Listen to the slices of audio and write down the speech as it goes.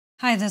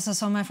Hi, this is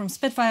Homay from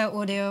Spitfire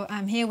Audio.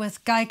 I'm here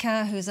with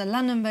GAIKA, who's a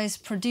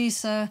London-based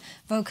producer,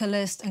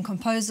 vocalist and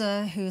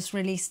composer who's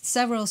released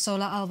several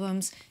solo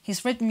albums.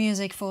 He's written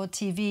music for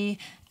TV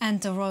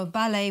and the Royal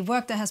Ballet,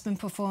 work that has been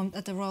performed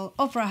at the Royal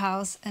Opera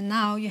House, and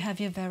now you have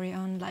your very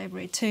own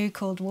library too,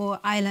 called War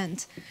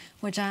Island,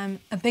 which I'm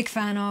a big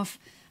fan of.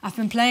 I've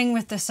been playing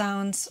with the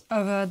sounds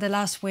over the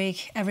last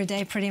week, every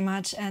day pretty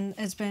much, and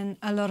it's been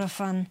a lot of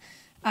fun.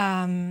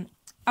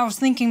 I was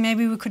thinking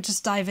maybe we could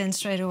just dive in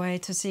straight away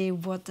to see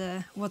what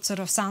sort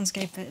of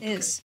soundscape it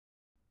is.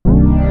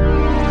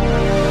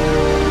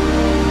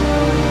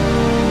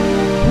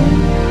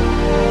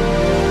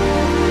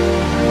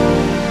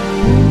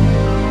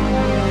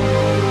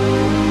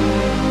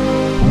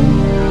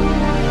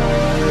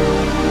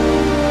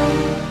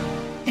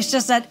 It's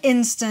just that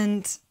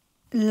instant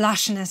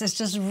lushness. It's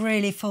just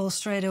really full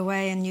straight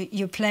away, and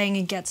you're playing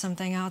and get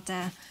something out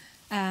there,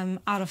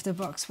 out of the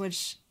box,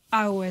 which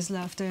I always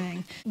love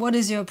doing. What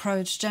is your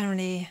approach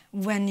generally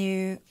when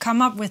you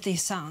come up with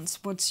these sounds?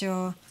 What's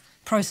your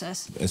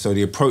process? And so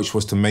the approach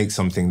was to make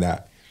something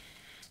that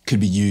could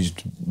be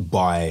used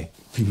by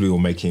people who are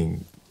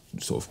making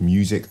sort of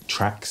music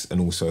tracks and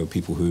also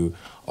people who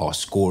are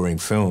scoring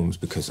films,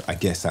 because I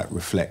guess that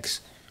reflects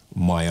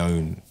my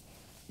own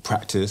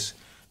practice.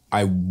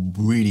 I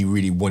really,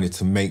 really wanted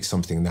to make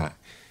something that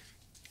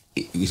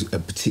is a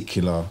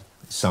particular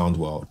sound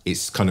world.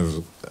 It's kind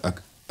of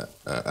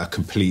a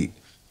complete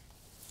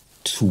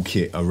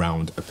toolkit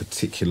around a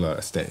particular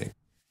aesthetic.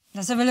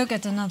 Let's have a look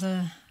at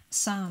another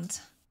sound.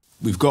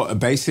 We've got a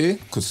bass here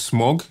called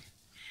Smog.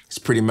 It's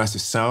a pretty massive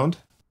sound.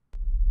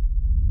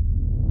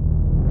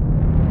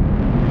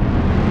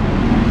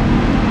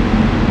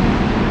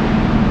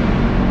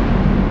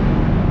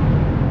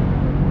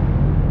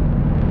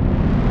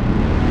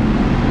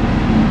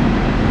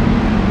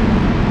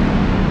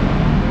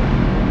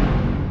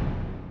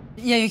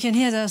 Yeah, you can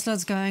hear there's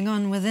lots going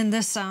on within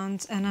this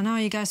sound, and I know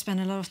you guys spend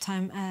a lot of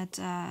time at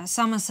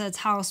Somerset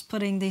House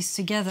putting these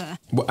together.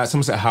 Well, at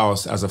Somerset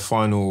House, as a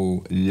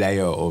final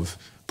layer of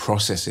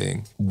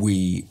processing,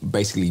 we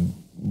basically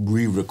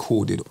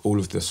re-recorded all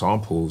of the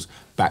samples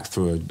back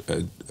through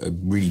a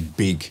really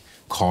big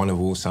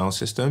carnival sound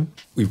system.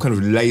 We've kind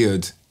of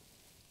layered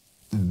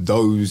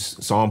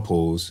those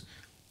samples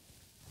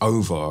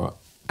over,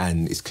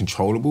 and it's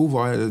controllable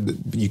via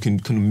you can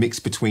kind of mix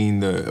between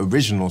the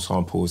original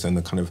samples and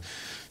the kind of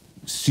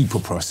super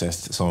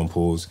processed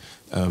samples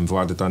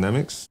via the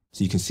dynamics.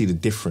 So you can see the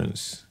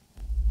difference.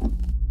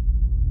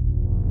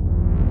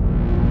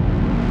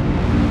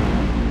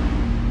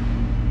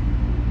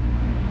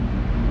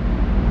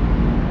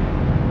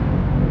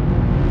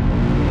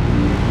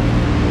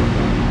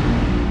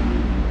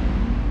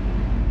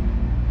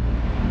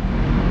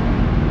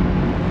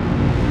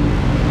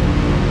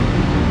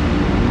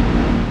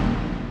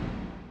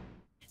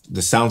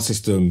 The sound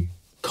system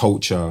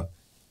culture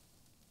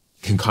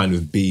can kind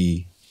of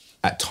be,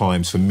 at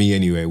times, for me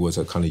anyway, was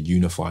a kind of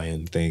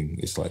unifying thing.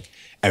 It's like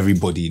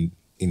everybody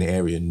in the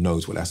area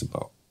knows what that's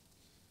about.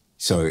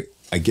 So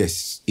I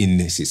guess in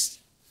this,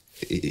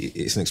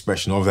 it's an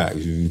expression of that.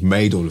 We've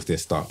made all of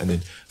this stuff and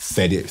then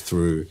fed it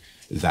through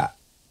that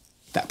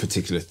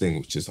particular thing,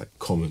 which is like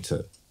common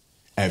to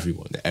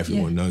everyone, that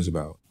everyone knows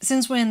about.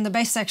 Since we're in the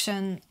bass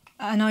section,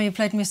 I know you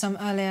played me some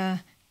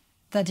earlier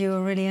that you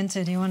were really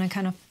into. Do you want to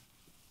kind of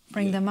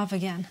bring them up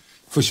again?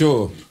 For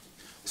sure.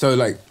 So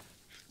like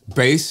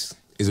bass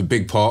is a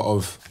big part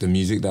of the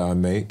music that I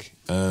make.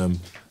 The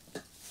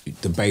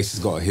bass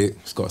has got to hit,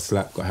 it's got to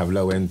slap, got to have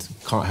low end,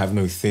 can't have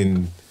no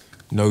thin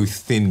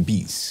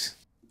beats.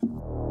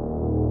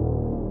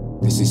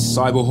 This is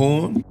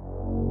Cyberhorn.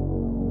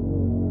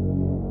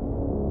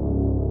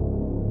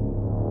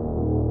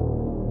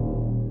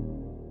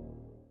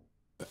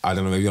 I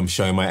don't know, maybe I'm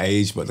showing my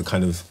age, but the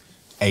kind of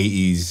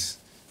 80s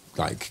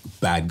like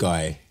bad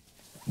guy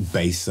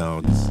bass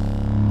sounds.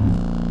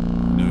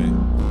 You know,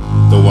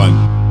 the one.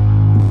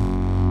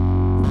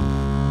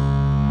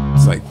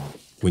 It's like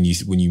when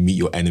you meet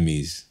your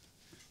enemies.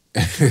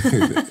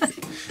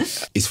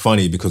 It's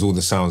funny because all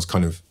the sounds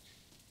kind of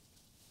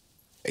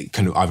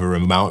either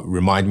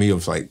remind me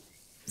of like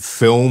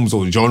films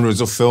or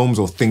genres of films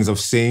or things I've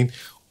seen,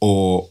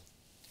 or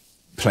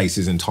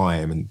places and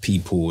time and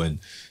people, and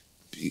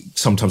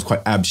sometimes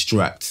quite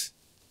abstract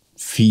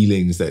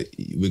feelings that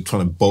we're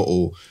trying to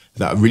bottle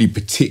that are really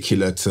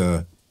particular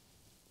to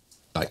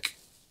like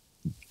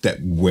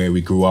that where we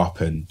grew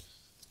up and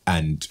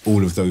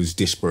all of those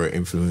disparate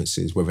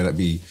influences, whether that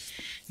be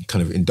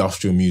kind of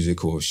industrial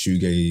music or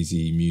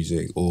shoegazy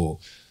music or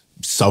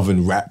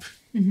southern rap,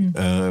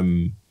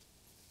 and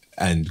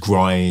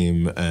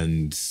grime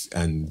and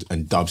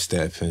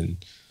dubstep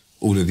and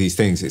all of these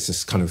things. It's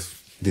just kind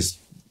of this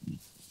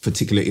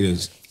particular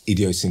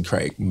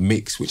idiosyncratic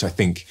mix, which I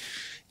think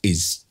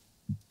is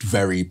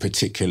very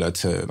particular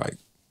to like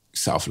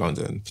South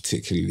London,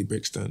 particularly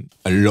Brixton.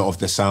 A lot of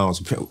the sounds,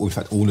 in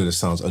fact all of the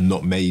sounds, are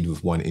not made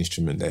with one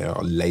instrument. They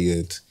are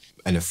layered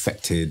and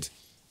affected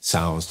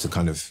sounds to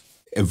kind of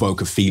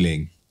evoke a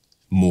feeling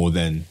more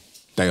than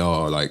they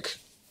are like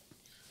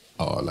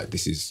oh, like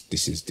this is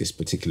this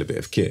particular bit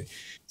of kit.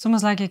 It's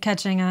almost like you're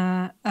catching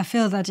a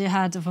feel that you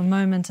had of a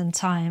moment in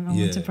time and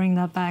want to bring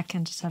that back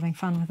and just having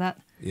fun with that.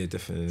 Yeah,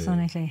 definitely.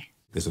 Sonically.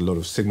 There's a lot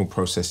of signal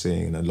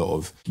processing and a lot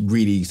of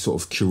really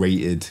sort of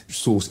curated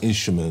source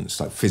instruments,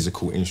 like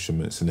physical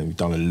instruments, and then we've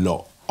done a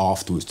lot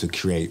afterwards to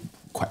create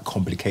quite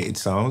complicated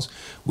sounds,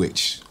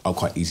 which are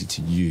quite easy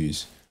to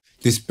use.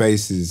 This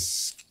bass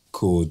is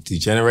called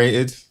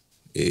Degenerated.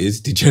 It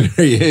is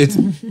degenerated.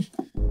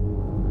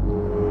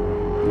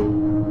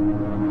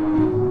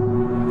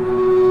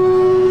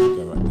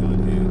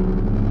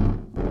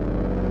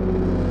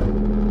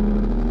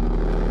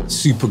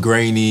 Super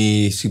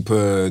grainy,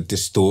 super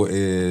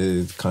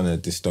distorted, kind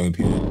of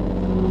dystopian.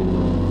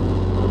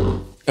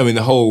 I mean,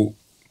 the whole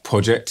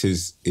project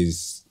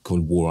is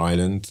called War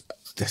Island,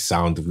 the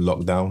sound of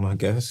lockdown, I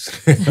guess.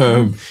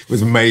 It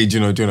was made, you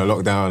know, during a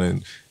lockdown,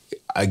 and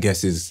I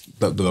guess is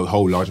the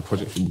whole larger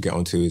project we'll get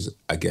onto is,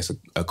 I guess,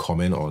 a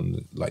comment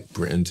on like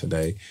Britain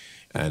today,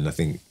 and I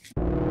think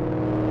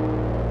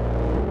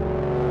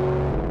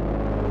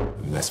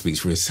that speaks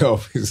for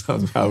itself. It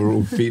sounds how we're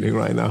all feeling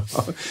right now.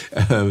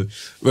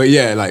 But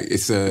yeah, like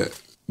it's a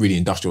really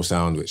industrial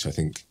sound, which I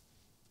think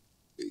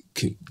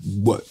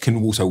can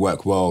also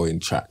work well in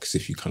tracks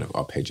if you kind of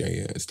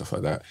arpeggiate it and stuff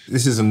like that.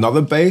 This is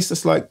another bass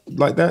that's like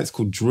that. It's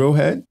called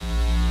Drillhead.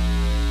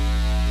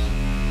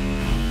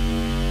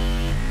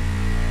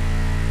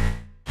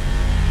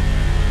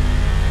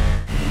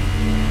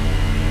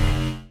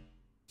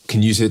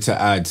 Can use it to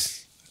add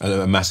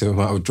a massive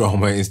amount of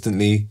drama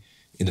instantly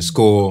in a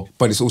score,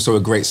 but it's also a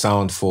great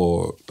sound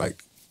for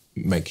like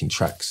making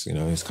tracks, you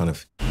know. It's kind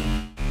of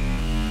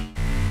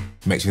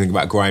makes me think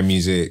about grime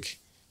music.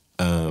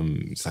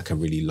 It's like a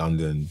really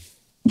London.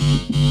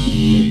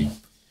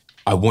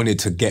 I wanted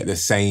to get the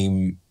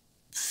same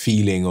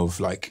feeling of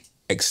like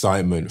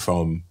excitement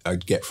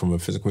I'd get from a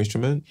physical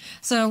instrument.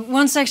 So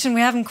one section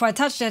we haven't quite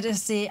touched yet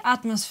is the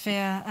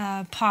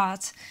atmosphere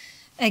part.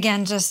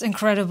 Again, just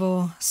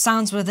incredible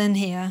sounds within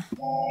here.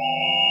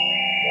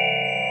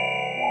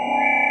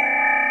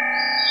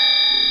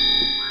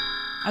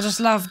 I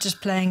just love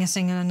just playing a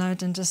singular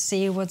note and just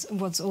see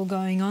what's all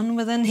going on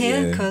within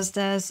here, because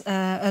there's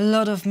a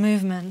lot of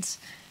movement.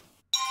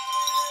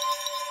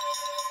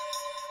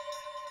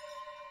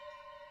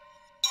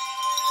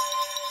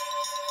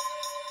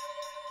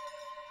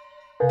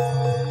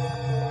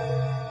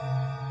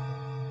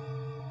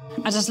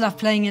 I just love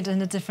playing it in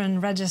the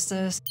different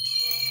registers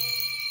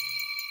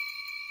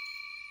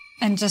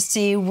and just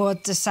see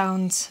what the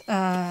sound,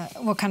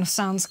 what kind of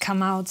sounds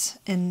come out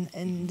in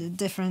the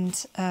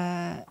different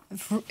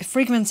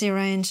frequency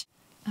range.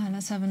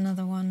 Let's have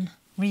another one,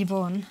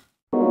 Reborn.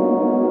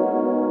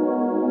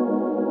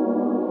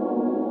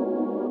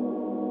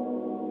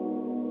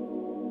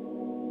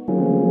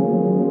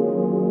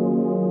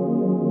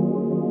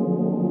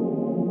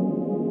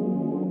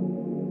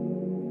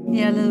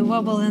 Yeah, a little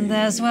wobble in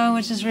there as well,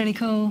 which is really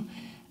cool.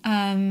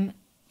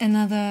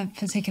 Another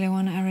particular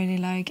one I really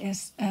like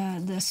is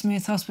the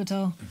Smooth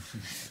Hospital.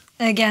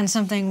 Again,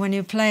 something when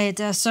you play it,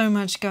 there's so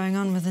much going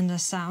on within the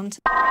sound.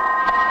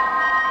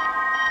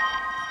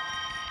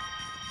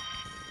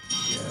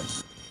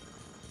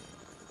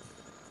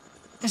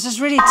 It's just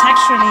really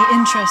texturally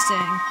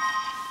interesting.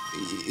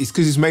 It's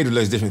because it's made of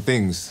loads of different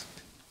things.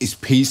 It's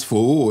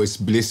peaceful, or it's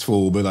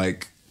blissful, but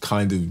like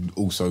kind of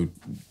also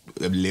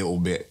a little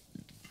bit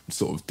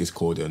sort of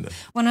discordant.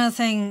 One other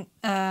thing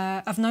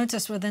I've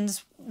noticed within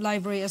this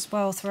library as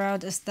well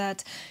throughout is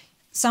that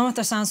some of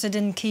the sounds they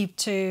didn't keep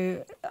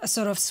to a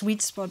sort of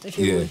sweet spot, if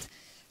you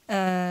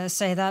would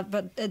say that,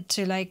 but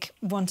to like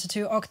 1 to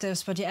 2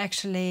 octaves, but you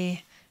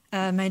actually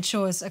made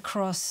sure it's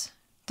across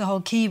the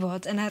whole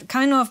keyboard, and that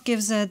kind of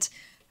gives it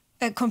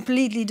a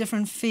completely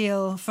different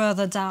feel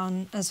further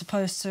down as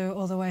opposed to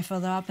all the way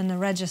further up in the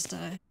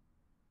register.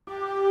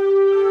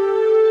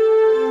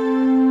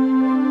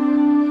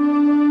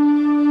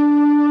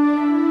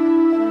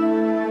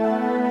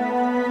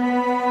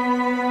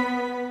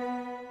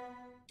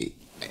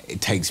 It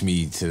takes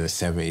me to the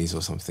 70s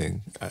or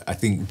something. I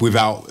think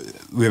without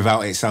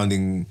it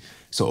sounding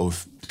sort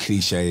of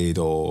cliched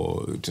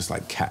or just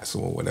like Cats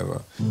or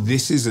whatever.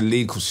 This is a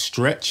lead called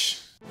Stretch.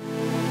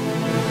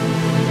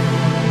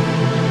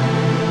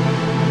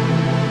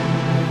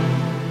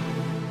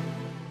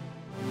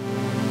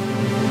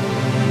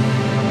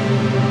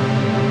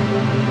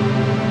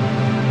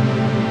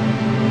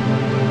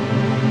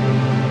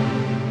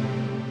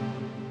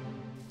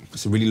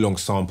 It's a really long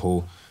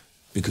sample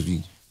because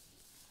we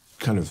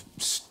kind of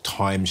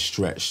time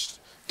stretched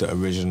the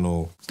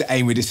original. The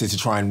aim with this is to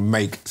try and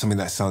make something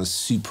that sounds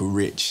super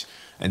rich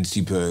and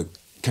super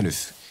kind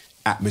of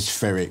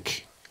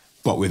atmospheric,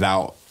 but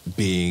without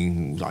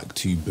being like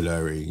too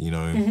blurry, you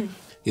know? Mm-hmm.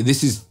 Yeah,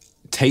 this is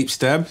Tape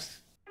Stab.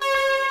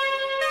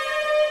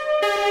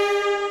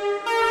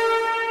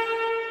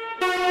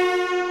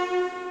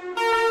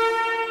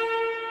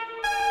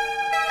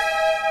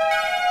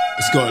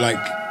 It's got like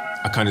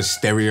a kind of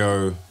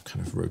stereo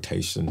kind of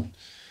rotation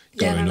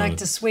Yeah, and I like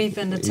the sweep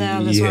in the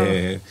tail as well.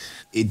 Yeah,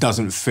 it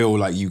doesn't feel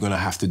like you're gonna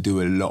have to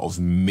do a lot of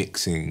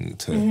mixing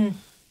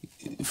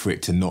for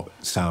it to not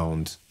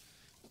sound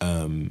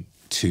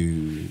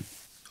too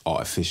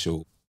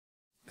artificial.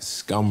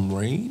 Scum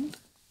Rain.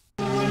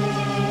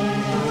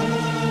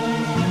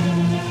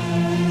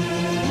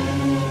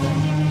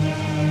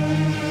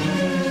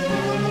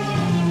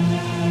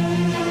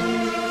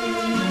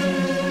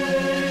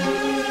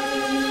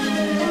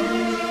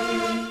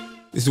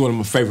 This is one of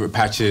my favourite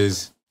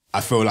patches.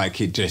 I feel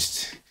like it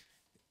just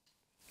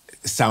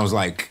sounds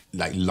like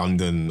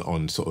London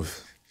on sort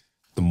of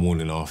the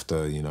morning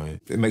after, you know.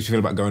 It makes me feel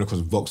about going across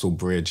Vauxhall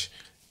Bridge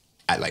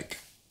at like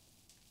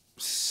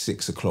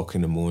 6 o'clock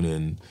in the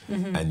morning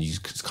and you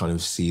kind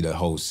of see the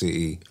whole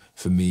city.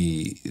 For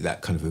me,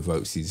 that kind of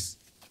evokes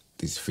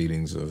these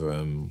feelings of,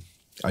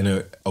 I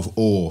know, of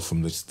awe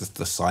from the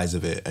size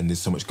of it, and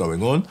there's so much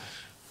going on.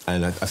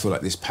 And I feel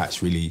like this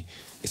patch really,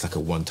 it's like a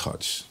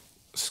one-touch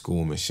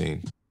score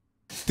machine.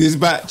 This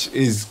batch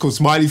is called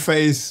Smiley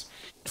Face.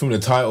 From the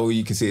title,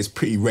 you can see it's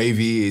pretty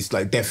ravey. It's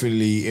like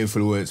definitely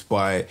influenced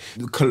by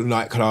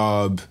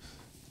nightclub,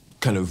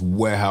 kind of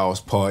warehouse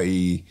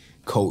party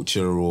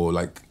culture, or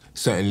like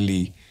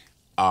certainly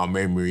our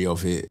memory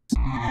of it.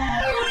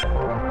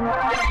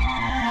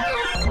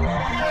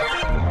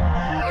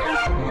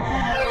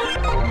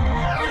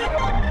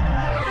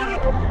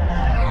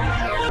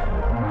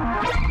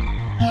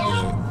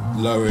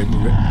 Lower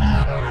end.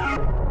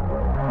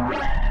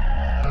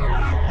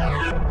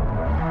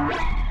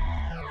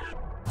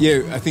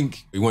 Yeah, I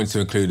think we wanted to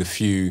include a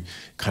few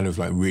kind of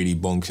like really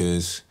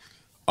bonkers,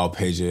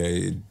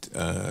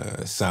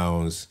 arpeggiated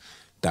sounds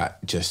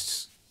that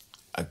just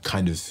are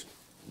kind of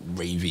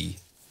ravey.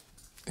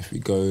 If we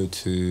go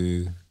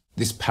to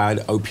this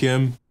pad,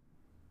 Opium.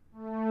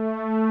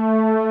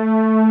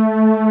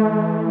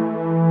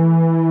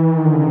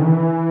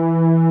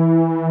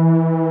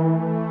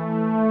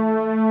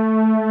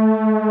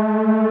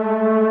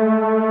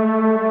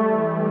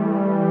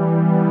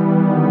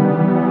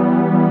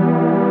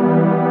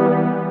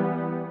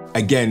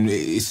 Again,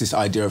 it's this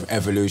idea of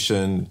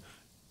evolution,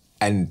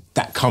 and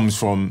that comes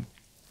from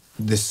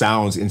the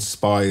sounds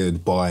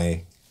inspired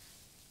by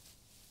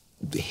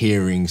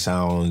hearing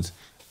sounds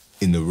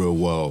in the real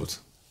world.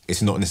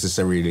 It's not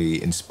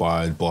necessarily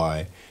inspired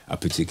by a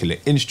particular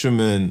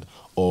instrument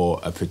or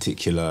a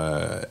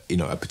particular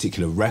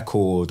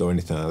record or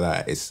anything like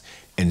that. It's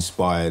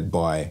inspired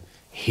by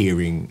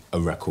hearing a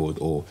record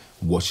or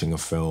watching a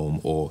film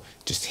or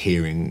just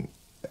hearing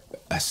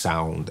a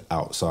sound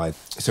outside.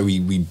 So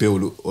we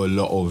build a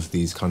lot of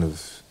these kind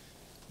of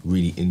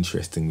really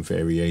interesting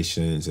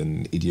variations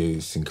and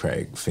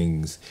idiosyncratic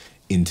things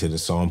into the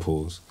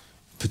samples,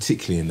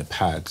 particularly in the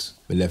pads.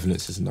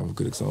 Malevolence is another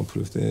good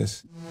example of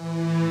this.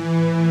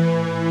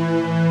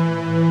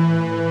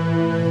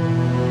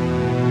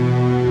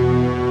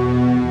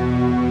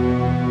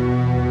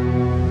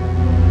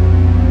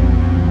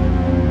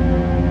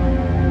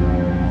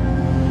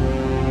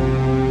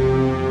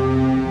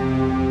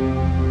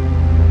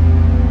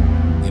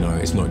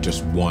 It's not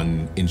just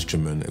one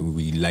instrument.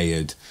 We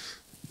layered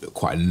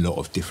quite a lot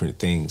of different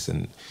things,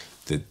 and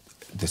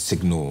the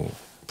signal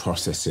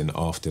processing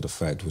after the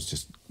fact was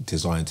just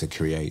designed to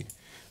create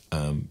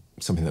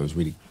something that was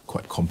really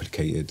quite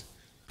complicated.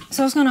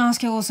 So I was going to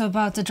ask you also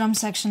about the drum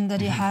section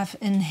that you have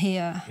in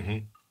here.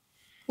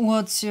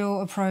 What's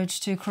your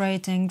approach to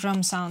creating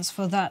drum sounds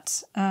for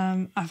that?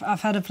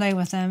 I've had a play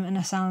with them and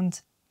they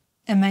sound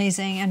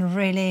amazing and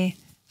really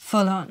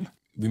full on.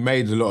 We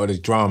made a lot of the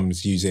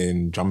drums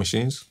using drum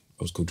machines.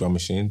 It was called drum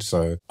machines.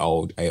 So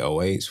old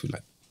 808s, we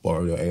like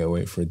borrowed an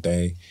 808 for a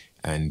day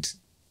and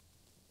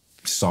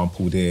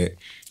sampled it.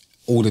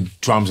 All the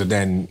drums are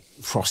then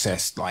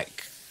processed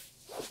like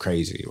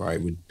crazy,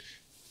 right? We'd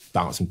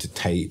bounce them to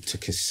tape, to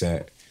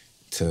cassette,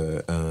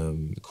 to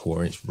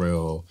quarter-inch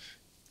reel,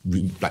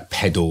 like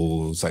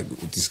pedals, like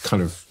this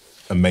kind of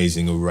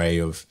amazing array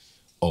of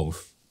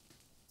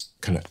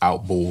kind of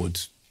outboard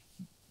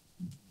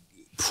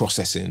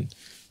processing,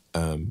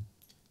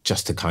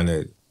 just to kind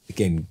of,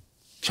 again,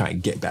 try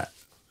and get that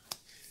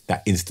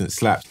instant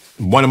slap.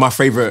 One of my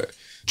favorite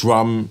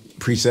drum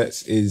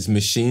presets is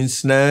machine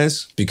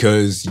snares,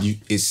 because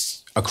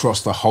it's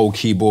across the whole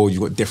keyboard,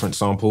 you've got different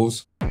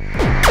samples.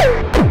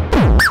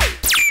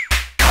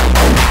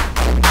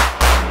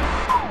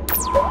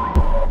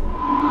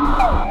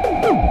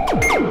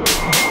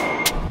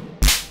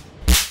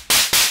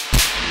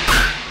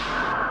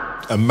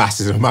 A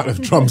massive amount of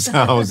drum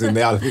sounds in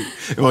there.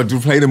 If I do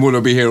play them all,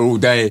 I'll be here all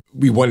day.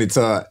 We wanted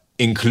to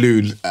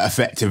include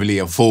effectively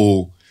a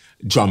full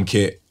drum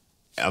kit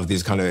of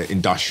these kind of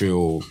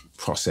industrial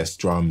processed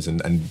drums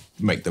and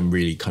make them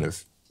really kind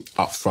of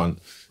upfront.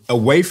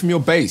 Away from your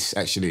bass,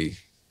 actually,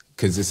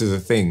 because this is a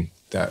thing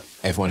that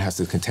everyone has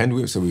to contend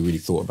with, so we really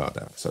thought about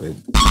that. So the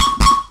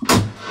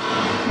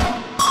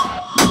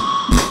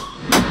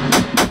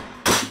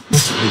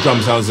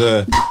drum sounds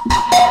are...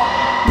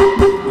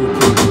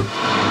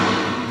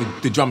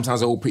 The drum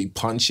sounds are all pretty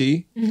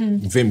punchy.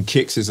 Vim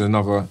kicks is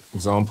another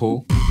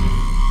example.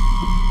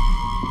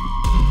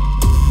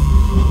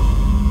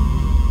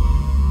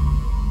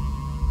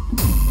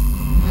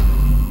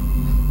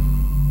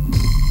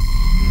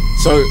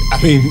 So, I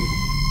mean,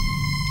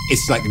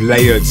 it's like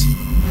layered.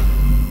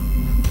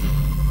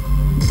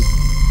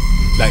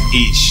 Like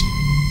each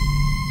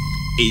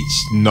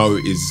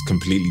note is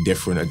completely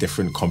different, a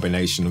different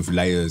combination of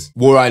layers.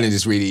 War Island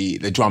is really,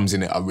 the drums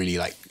in it are really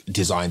like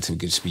designed to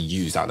just be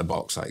used out of the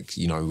box. Like,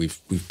 you know, we've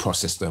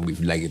processed them,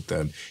 we've layered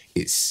them.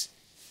 It's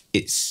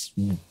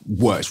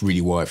works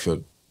really well if you're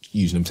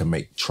using them to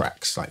make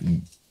tracks, like,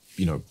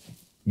 you know,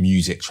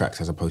 music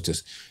tracks as opposed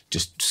to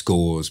just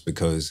scores,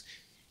 because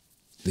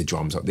the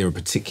drums they're a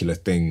particular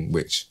thing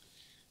which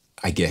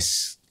I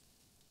guess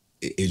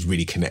is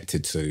really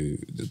connected to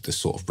the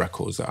sort of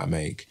records that I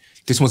make.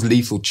 This one's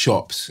Lethal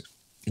Chops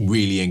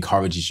really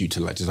encourages you to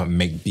like just like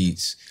make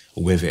beats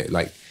with it.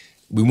 Like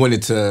we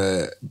wanted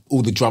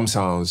all the drum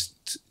sounds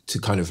to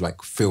kind of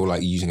like feel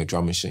like using a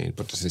drum machine,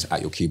 but just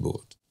at your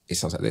keyboard. It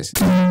sounds like this.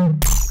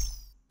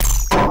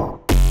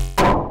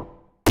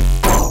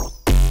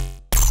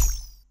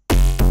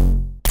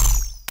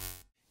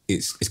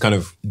 It's kind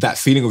of that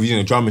feeling of using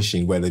a drum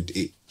machine where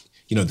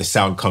the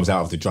sound comes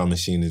out of the drum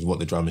machine is what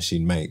the drum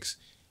machine makes,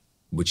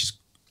 which is,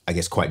 I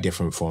guess, quite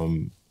different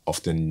from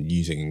often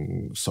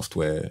using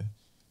software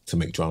to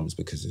make drums,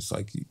 because it's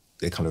like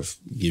they kind of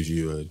give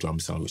you a drum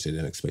sound which they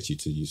don't expect you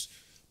to use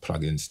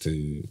plugins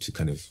to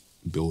kind of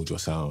build your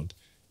sound.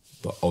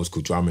 But old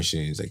school drum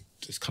machines, they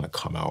just kind of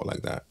come out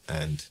like that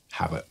and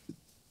have a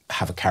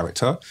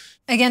character.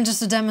 Again, just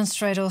to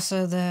demonstrate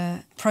also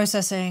the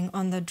processing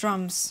on the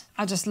drums,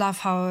 I just love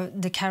how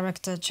the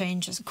character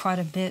changes quite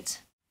a bit.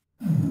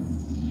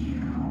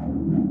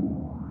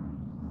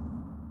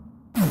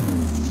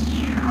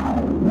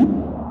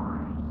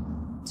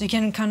 So you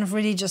can kind of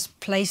really just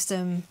place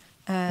them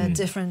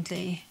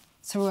differently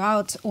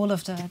throughout all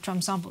of the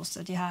drum samples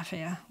that you have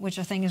here, which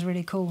I think is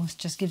really cool. It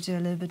just gives you a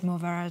little bit more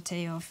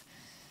variety of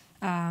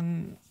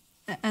and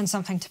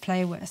something to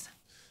play with.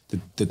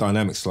 The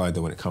dynamic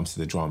slider, when it comes to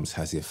the drums,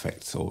 has the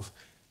effect of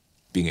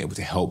being able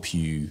to help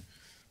you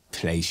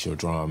place your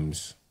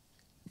drums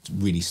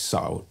really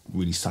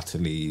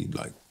subtly,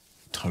 like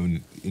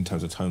tone, in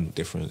terms of tonal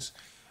difference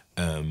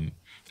and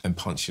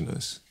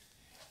punchiness,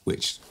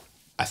 which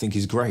I think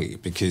is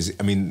great because,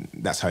 I mean,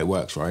 that's how it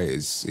works, right?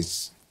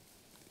 It's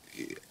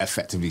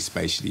effectively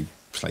spatially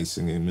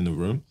placing him in the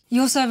room.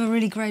 You also have a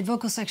really great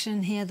vocal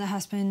section here that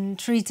has been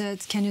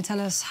treated. Can you tell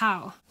us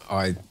how?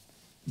 I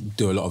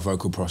do a lot of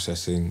vocal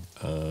processing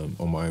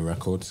on my own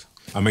records.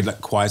 I made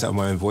like choirs out of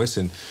my own voice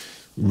and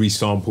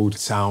resampled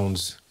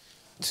sounds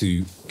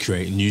to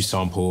create new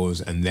samples,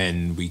 and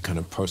then we kind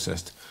of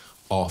processed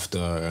after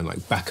and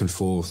like back and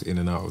forth in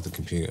and out of the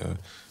computer,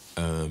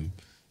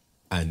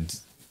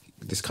 and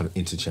this kind of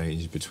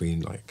interchange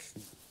between like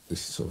this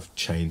sort of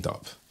chained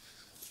up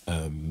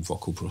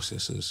vocal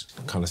processors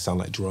kind of sound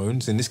like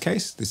drones. In this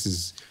case, this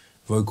is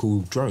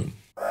vocal drone.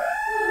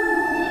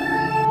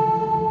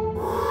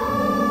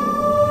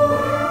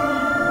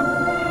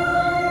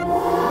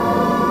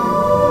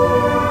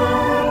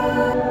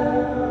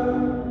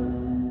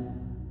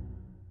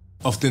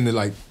 Often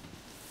the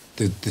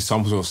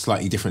samples are of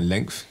slightly different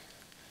length,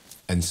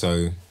 and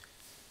so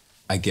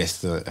I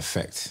guess the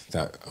effect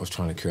that I was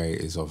trying to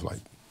create is of like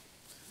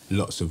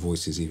lots of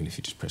voices, even if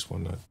you just press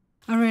one note.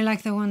 I really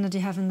like the one that you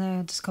have in there.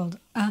 It's called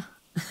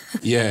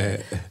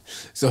Yeah.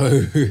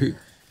 So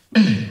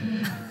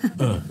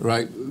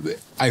right,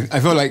 I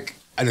felt like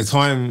at the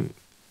time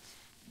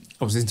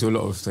I was into a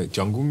lot of like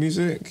jungle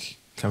music,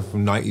 kind of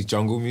from 90s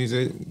jungle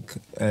music,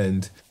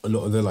 and a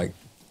lot of the like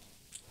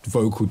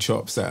vocal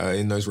chops that are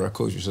in those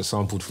records, which are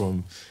sampled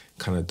from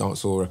kind of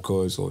dancehall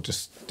records, or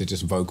they're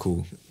just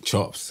vocal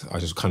chops. I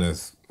just kind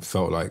of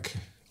felt like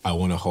I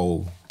want a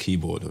whole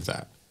keyboard of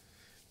that,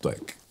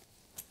 like,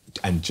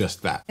 and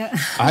just that. Yeah.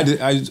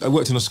 I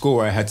worked on a score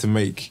where I had to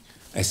make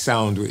a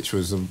sound which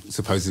was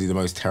supposedly the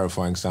most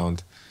terrifying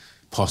sound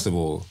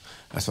possible,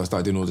 and so I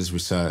started doing all this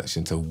research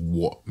into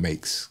what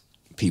makes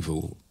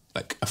people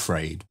like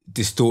afraid.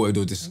 Distorted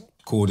or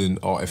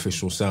discordant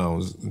artificial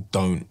sounds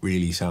don't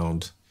really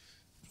sound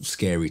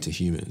scary to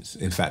humans.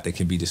 In fact, they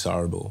can be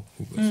desirable.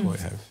 That's why I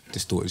have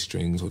distorted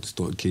strings or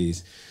distorted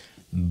keys.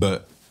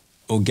 But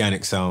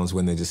organic sounds,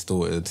 when they're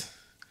distorted,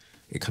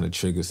 it kind of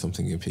triggers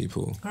something in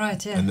people.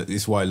 Right, yeah. And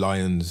it's why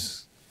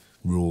lions'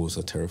 roars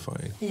are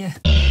terrifying. Yeah.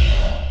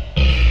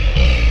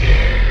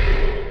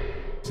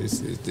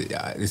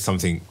 It's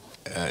something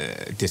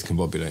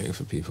discombobulating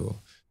for people.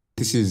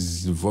 This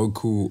is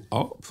vocal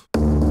up.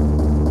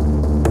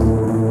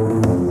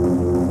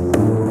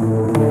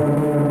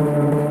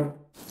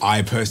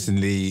 I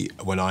personally,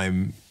 when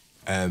I'm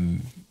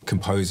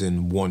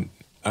composing, want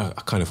a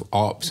kind of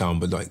ARP sound,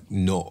 but like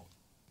not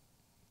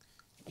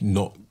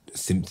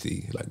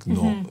synthy, like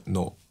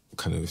not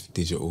kind of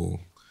digital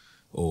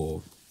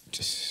or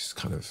just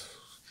kind of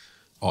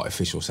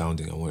artificial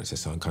sounding. I want it to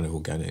sound kind of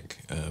organic,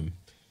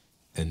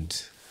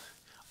 and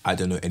I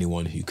don't know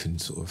anyone who can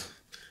sort of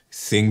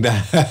sing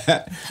that.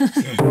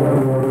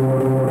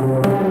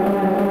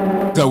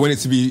 So I want it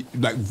to be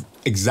like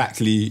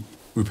exactly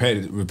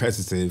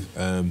repetitive,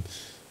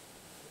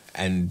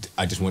 and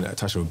I just want it at a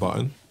touch of a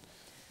button.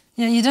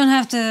 Yeah, you don't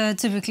have the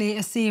typically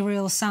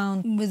ethereal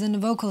sound within the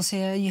vocals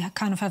here. You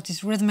kind of have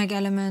these rhythmic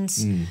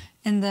elements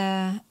in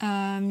there.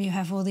 You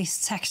have all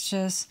these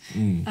textures.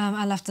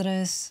 I love that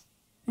it's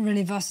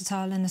really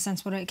versatile in the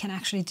sense what it can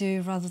actually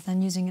do rather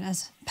than using it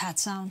as pad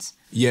sounds.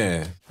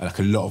 Yeah, like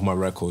a lot of my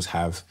records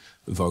have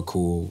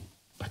vocal,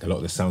 like a lot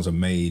of the sounds are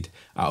made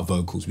out of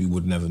vocals we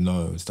would never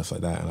know and stuff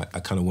like that. And I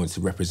kind of wanted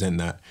to represent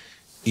that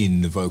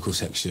in the vocal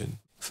section.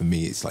 For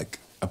me, it's like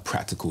a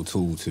practical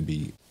tool to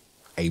be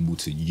able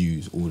to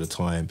use all the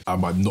time. I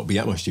might not be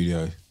at my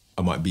studio,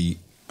 I might be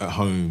at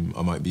home,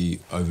 I might be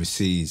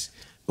overseas,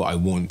 but I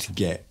want to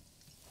get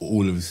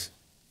all of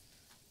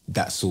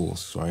that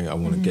source, right? I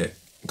want to get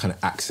kind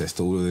of access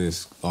to all of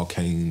this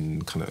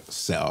arcane kind of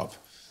setup,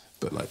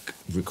 but like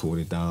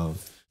recorded down.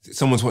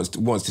 Someone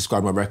once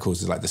described my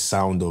records as like the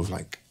sound of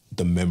like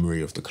the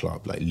memory of the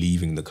club, like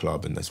leaving the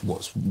club, and that's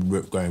what's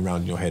going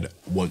around in your head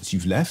once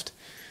you've left,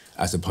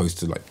 as opposed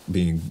to like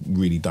being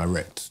really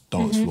direct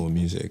dance floor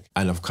music.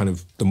 And I've kind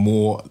of, the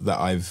more that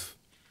I've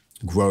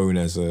grown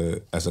as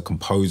a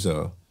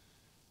composer,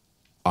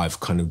 I've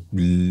kind of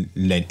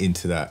led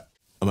into that.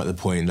 I'm at the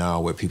point now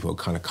where people are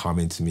kind of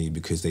coming to me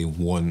because they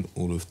want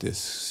all of this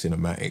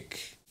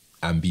cinematic,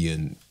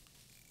 ambient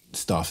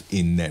stuff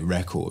in their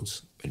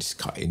records. And it's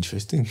quite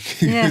interesting.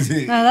 Yeah,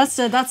 no, that's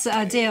the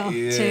ideal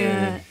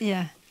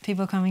to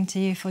people coming to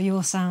you for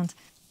your sound.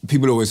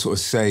 People always sort of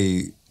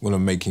say when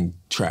I'm making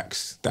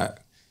tracks that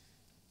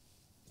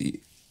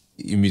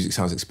your music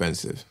sounds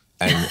expensive.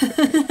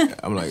 And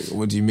I'm like,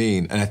 what do you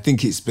mean? And I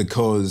think it's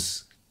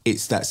because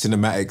it's that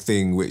cinematic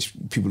thing which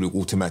people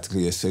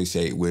automatically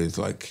associate with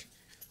like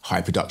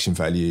high production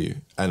value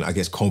and I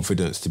guess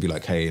confidence to be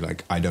like, hey,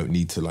 like I don't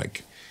need to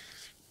like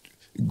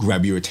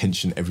grab your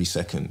attention every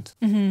second.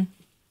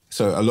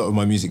 So a lot of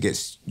my music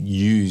gets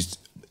used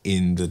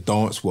in the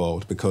dance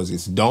world because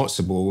it's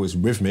danceable, it's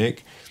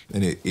rhythmic,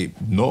 and it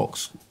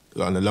knocks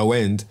on the low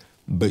end,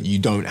 but you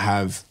don't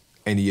have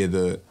any of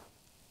the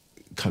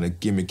kind of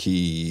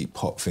gimmicky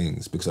pop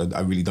things because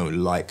I really don't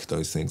like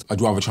those things.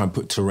 I'd rather try and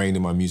put terrain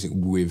in my music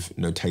with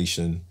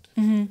notation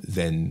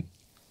than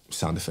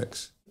sound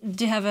effects.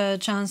 Do you have a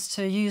chance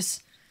to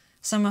use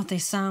some of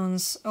these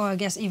sounds, or I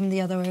guess even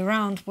the other way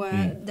around,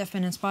 where they've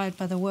been inspired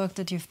by the work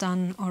that you've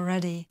done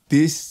already?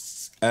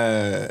 This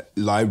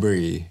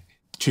library,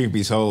 truth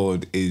be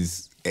told,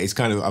 it's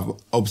kind of,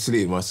 I've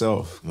obsoleted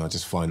myself. And I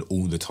just find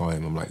all the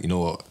time, I'm like, you know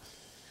what,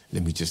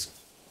 let me just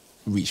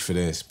reach for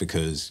this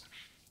because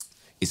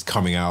it's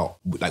coming out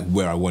like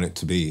where I want it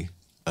to be.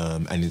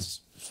 And it's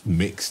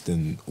mixed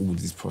and all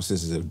these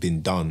processes have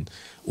been done.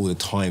 All the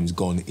time's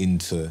gone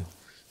into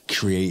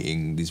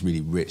creating these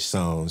really rich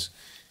sounds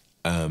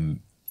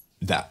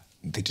that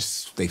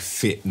they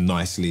fit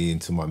nicely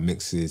into my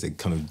mixes. They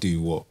kind of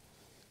do what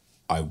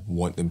I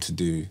want them to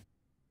do.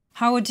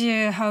 How would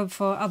you hope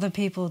for other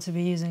people to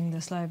be using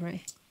this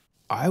library?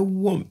 I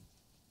want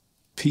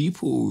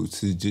people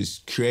to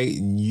just create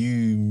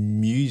new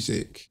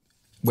music,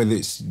 whether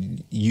it's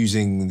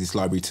using this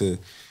library to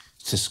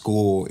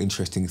score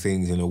interesting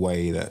things in a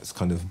way that's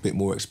kind of a bit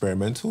more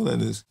experimental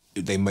than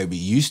they may be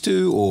used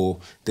to, or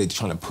they're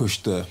trying to push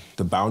the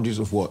boundaries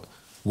of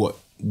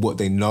what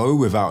they know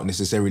without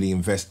necessarily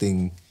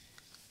investing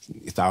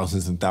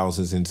thousands and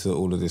thousands into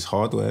all of this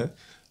hardware.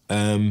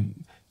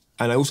 And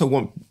I also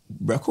want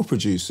record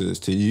producers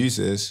to use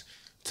this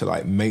to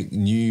like make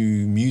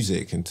new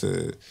music and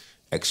to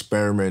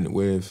experiment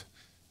with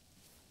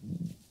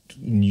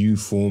new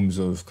forms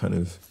of kind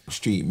of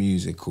street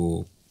music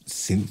or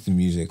synth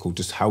music or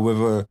just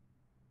however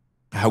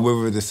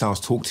the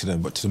sounds talk to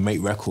them, but to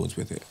make records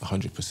with it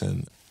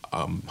 100%.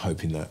 I'm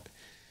hoping that,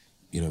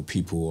 you know,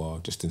 people are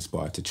just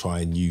inspired to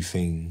try new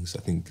things.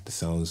 I think the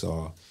sounds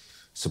are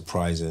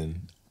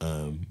surprising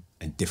and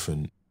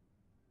different.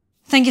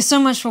 Thank you so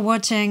much for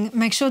watching.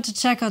 Make sure to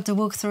check out the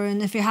walkthrough,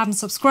 and if you haven't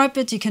subscribed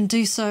it, you can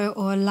do so,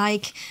 or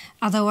like.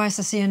 Otherwise,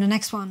 I'll see you in the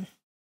next one.